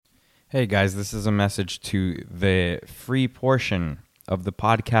Hey guys, this is a message to the free portion of the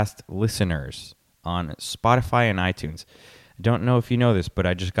podcast listeners on Spotify and iTunes. I don't know if you know this, but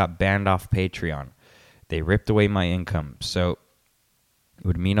I just got banned off Patreon. They ripped away my income. So it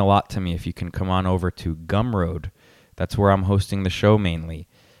would mean a lot to me if you can come on over to Gumroad. That's where I'm hosting the show mainly.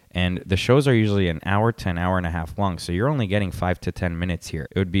 And the shows are usually an hour to an hour and a half long, so you're only getting 5 to 10 minutes here.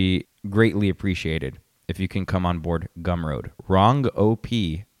 It would be greatly appreciated if you can come on board Gumroad.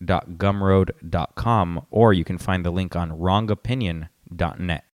 wrongop.gumroad.com, or you can find the link on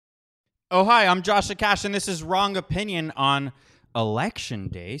wrongopinion.net. Oh, hi, I'm Josh Akash, and this is Wrong Opinion on Election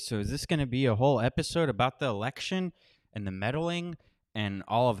Day. So is this going to be a whole episode about the election and the meddling and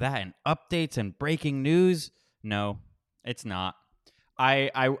all of that and updates and breaking news? No, it's not.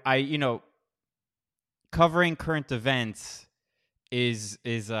 Covering current events is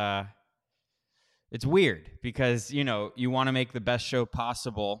it's weird because, you want to make the best show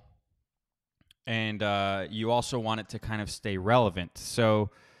possible and you also want it to kind of stay relevant. So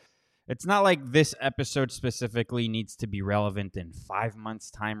it's not like this episode specifically needs to be relevant in 5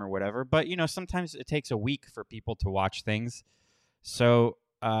 months' time or whatever, but, sometimes it takes a week for people to watch things. So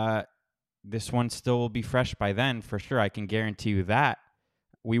this one still will be fresh by then, for sure. I can guarantee you that.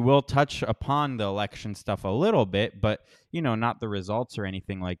 We will touch upon the election stuff a little bit, but, not the results or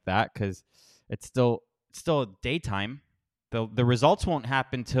anything like that, because it's still daytime. The results won't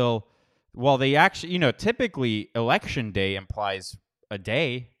happen till, well, they actually, typically election day implies a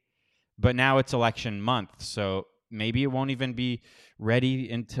day, but now it's election month, so maybe it won't even be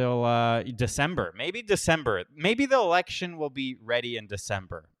ready until December. Maybe December. Maybe the election will be ready in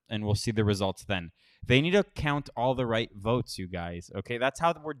December, and we'll see the results then. They need to count all the right votes, you guys. Okay, that's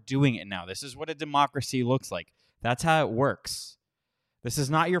how we're doing it now. This is what a democracy looks like. That's how it works. This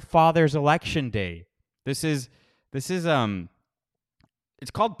is not your father's election day. This is it's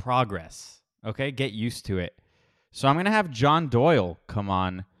called progress. Okay, get used to it. So I'm gonna have John Doyle come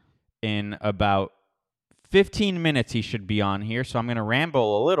on in about 15 minutes. He should be on here. So I'm gonna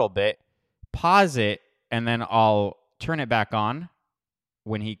ramble a little bit, pause it, and then I'll turn it back on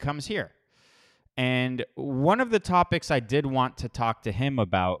when he comes here. And one of the topics I did want to talk to him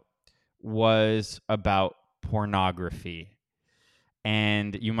about was about pornography.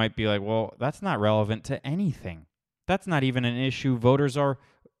 And you might be like, well, that's not relevant to anything. That's not even an issue voters are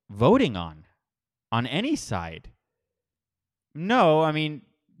voting on any side. No, I mean,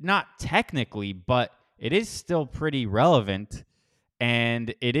 not technically, but it is still pretty relevant.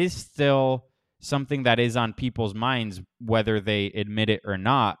 And it is still something that is on people's minds, whether they admit it or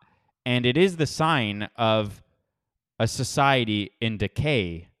not. And it is the sign of a society in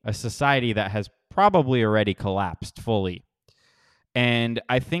decay, a society that has probably already collapsed fully. And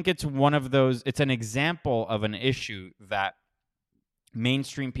I think it's it's an example of an issue that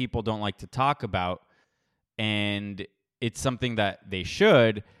mainstream people don't like to talk about. And it's something that they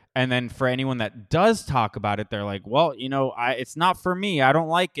should. And then for anyone that does talk about it, they're like, well, it's not for me. I don't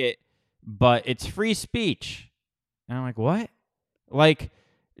like it, but it's free speech. And I'm like, what? Like,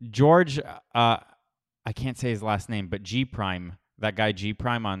 George, I can't say his last name, but G Prime, that guy G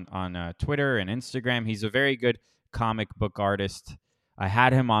Prime on Twitter and Instagram, he's a very good comic book artist. I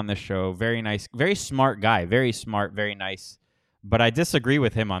had him on the show. Very nice, very smart guy, very smart, very nice. But I disagree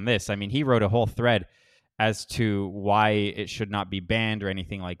with him on this. I mean, he wrote a whole thread as to why it should not be banned or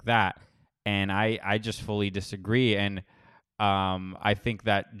anything like that. And I just fully disagree. And I think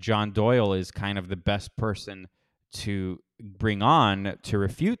that John Doyle is kind of the best person to bring on to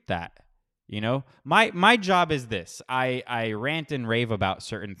refute that. My job is this. I rant and rave about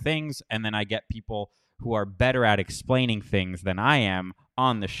certain things, and then I get people who are better at explaining things than I am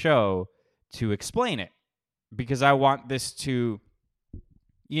on the show to explain it, because I want this to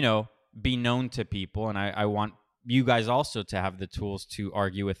be known to people, and I want you guys also to have the tools to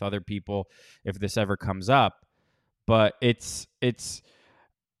argue with other people if this ever comes up. But it's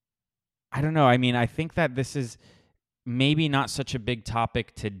I don't know. I mean, I think that this is maybe not such a big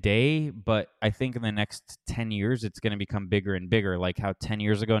topic today, but I think in the next 10 years, it's going to become bigger and bigger. Like how 10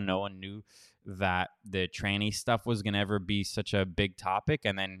 years ago, no one knew that the tranny stuff was going to ever be such a big topic.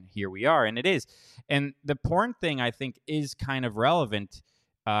 And then here we are, and it is. And the porn thing, I think, is kind of relevant,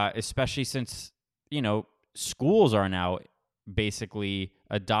 especially since, schools are now basically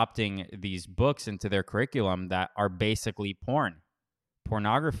adopting these books into their curriculum that are basically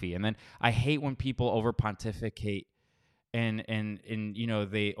pornography. And then I hate when people over pontificate and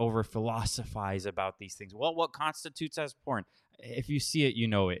they over philosophize about these things. Well, what constitutes as porn? If you see it,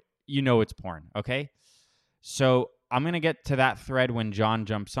 it's porn. Okay. So I'm going to get to that thread when John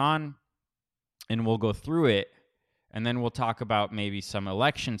jumps on, and we'll go through it. And then we'll talk about maybe some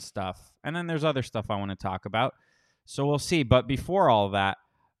election stuff. And then there's other stuff I want to talk about. So we'll see. But before all that,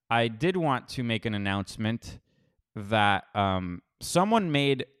 I did want to make an announcement that someone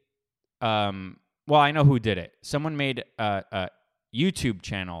made, well, I know who did it. Someone made a YouTube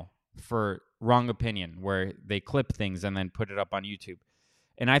channel for Wrong Opinion where they clip things and then put it up on YouTube.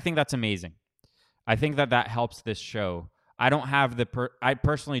 And I think that's amazing. I think that helps this show. I don't have I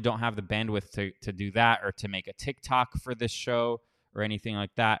personally don't have the bandwidth to do that or to make a TikTok for this show or anything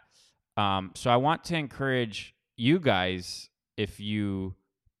like that. So I want to encourage you guys, if you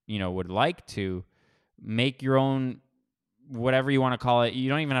would like to make your own, whatever you want to call it. You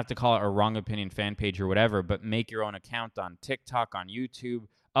don't even have to call it a Wrong Opinion fan page or whatever, but make your own account on TikTok, on YouTube,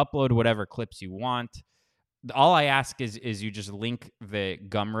 upload whatever clips you want. All I ask is you just link the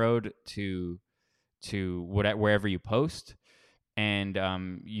Gumroad to wherever you post,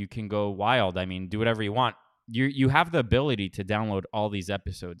 and you can go wild. I mean, do whatever you want. You have the ability to download all these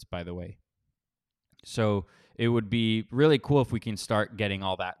episodes, by the way. So it would be really cool if we can start getting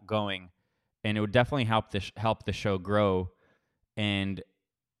all that going, and it would definitely help the show grow. And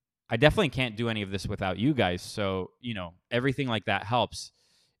I definitely can't do any of this without you guys. So everything like that helps,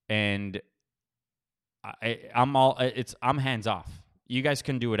 and I'm hands off. You guys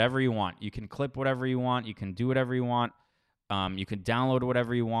can do whatever you want. You can clip whatever you want. You can do whatever you want. You can download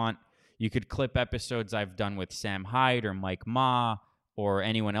whatever you want. You could clip episodes I've done with Sam Hyde or Mike Ma or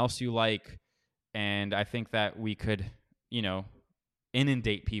anyone else you like. And I think that we could,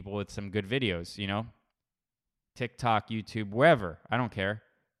 inundate people with some good videos, TikTok, YouTube, wherever. I don't care.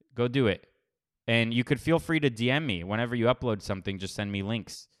 Go do it. And you could feel free to DM me. Whenever you upload something, just send me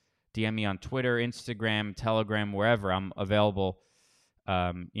links. DM me on Twitter, Instagram, Telegram, wherever. I'm available,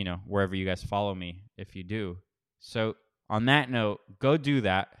 wherever you guys follow me, if you do. So on that note, go do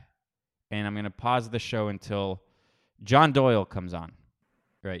that. And I'm going to pause the show until John Doyle comes on.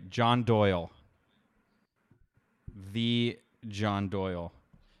 Right, John Doyle. The John Doyle.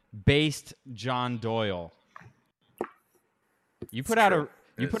 Based John Doyle. You put out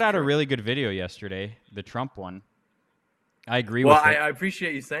a really good video yesterday, the Trump one. I agree with it. Well, I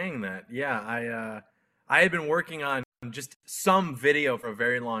appreciate you saying that. Yeah, I had been working on just some video for a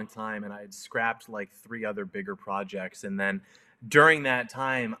very long time, and I had scrapped like 3 other bigger projects. And then during that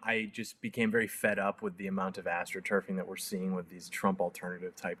time, I just became very fed up with the amount of astroturfing that we're seeing with these Trump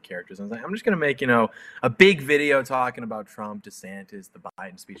alternative type characters. And I was like, I'm just going to make, a big video talking about Trump, DeSantis, the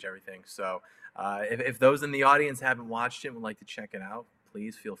Biden speech, everything. So if those in the audience haven't watched it and would like to check it out,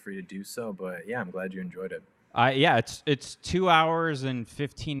 please feel free to do so. But yeah, I'm glad you enjoyed it. Yeah, it's 2 hours and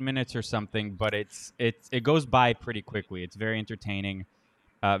 15 minutes or something, but it goes by pretty quickly. It's very entertaining,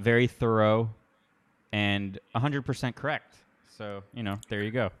 very thorough, and 100% correct. So, there you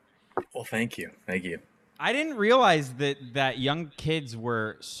go. Well, thank you. Thank you. I didn't realize that young kids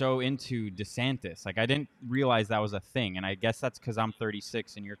were so into DeSantis. Like, I didn't realize that was a thing, and I guess that's because I'm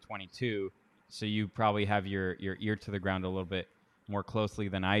 36 and you're 22, so you probably have your ear to the ground a little bit more closely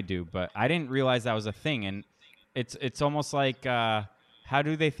than I do. But I didn't realize that was a thing, and it's almost like, how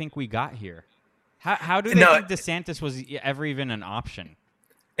do they think we got here? How do they think DeSantis was ever even an option?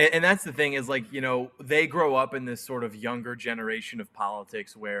 And that's the thing is, like, they grow up in this sort of younger generation of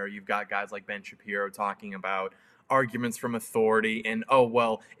politics where you've got guys like Ben Shapiro talking about arguments from authority. And, oh,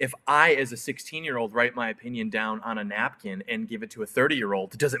 well, if I, as a 16-year-old, write my opinion down on a napkin and give it to a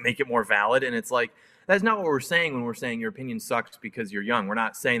 30-year-old, does it make it more valid? And it's like, that's not what we're saying when we're saying your opinion sucks because you're young. We're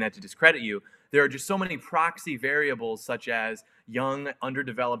not saying that to discredit you. There are just so many proxy variables such as young,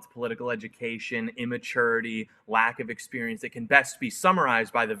 underdeveloped political education, immaturity, lack of experience that can best be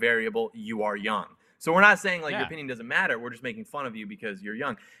summarized by the variable you are young. So we're not saying your opinion doesn't matter. We're just making fun of you because you're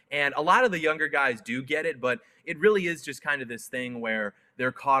young. And a lot of the younger guys do get it, but it really is just kind of this thing where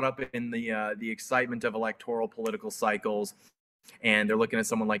they're caught up in the excitement of electoral political cycles, and they're looking at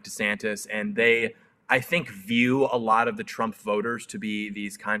someone like DeSantis, and they, I think, view a lot of the Trump voters to be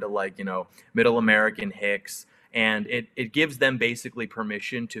these kind of middle American hicks. And it gives them basically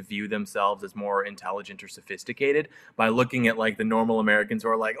permission to view themselves as more intelligent or sophisticated by looking at the normal Americans who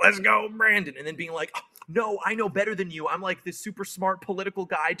are like, let's go, Brandon. And then being like, oh, no, I know better than you. I'm like this super smart political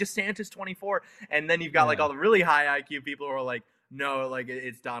guy, DeSantis 24. And then you've got all the really high IQ people who are like, no,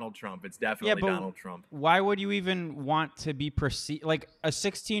 it's Donald Trump. It's definitely Donald Trump. Why would you even want to be perceived? Like, a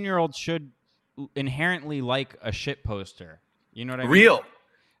 16-year-old should inherently like a shit poster. You know what I mean? Real.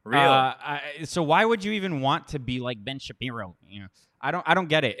 So why would you even want to be like Ben Shapiro? I don't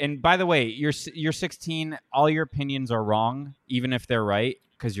get it. And by the way, you're 16. All your opinions are wrong, even if they're right,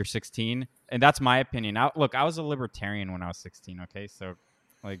 because you're 16. And that's my opinion. Look, I was a libertarian when I was 16. Okay, so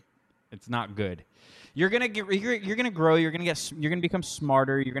It's not good. You're gonna you're gonna grow. You're gonna become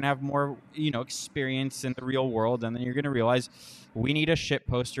smarter. You're gonna have more experience in the real world, and then you're gonna realize we need a shit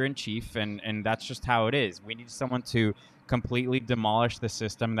poster in chief, and that's just how it is. We need someone to completely demolish the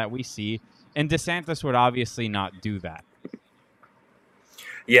system that we see, and DeSantis would obviously not do that.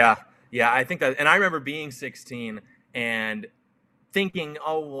 Yeah, I think that, and I remember being 16 and thinking,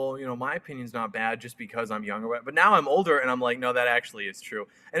 oh, well, my opinion's not bad just because I'm younger. But now I'm older and I'm like, no, that actually is true.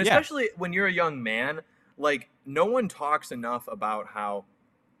 And especially when you're a young man, like, no one talks enough about how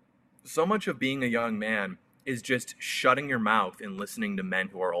so much of being a young man is just shutting your mouth and listening to men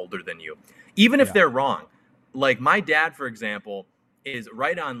who are older than you, even if they're wrong. Like, my dad, for example, is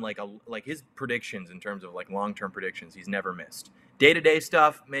right on like his predictions in terms of like long-term predictions. He's never missed. Day-to-day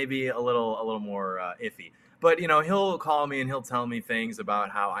stuff, maybe a little more iffy. But, he'll call me and he'll tell me things about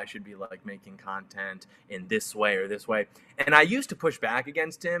how I should be like making content in this way or this way. And I used to push back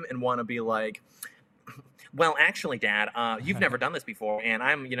against him and want to be like, well, actually, Dad, you've never done this before. And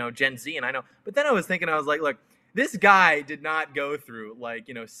I'm, Gen Z and I know. But then I was thinking, I was like, look, this guy did not go through like,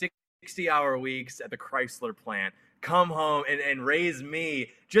 60-hour weeks at the Chrysler plant, come home and raise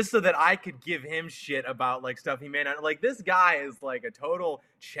me just so that I could give him shit about like stuff he may not like. This guy is like a total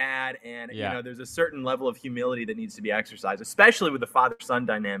Chad, and there's a certain level of humility that needs to be exercised, especially with the father-son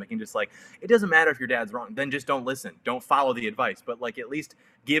dynamic. And just like, it doesn't matter if your dad's wrong, then just don't listen, don't follow the advice, but like at least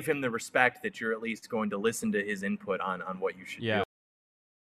give him the respect that you're at least going to listen to his input on what you should do.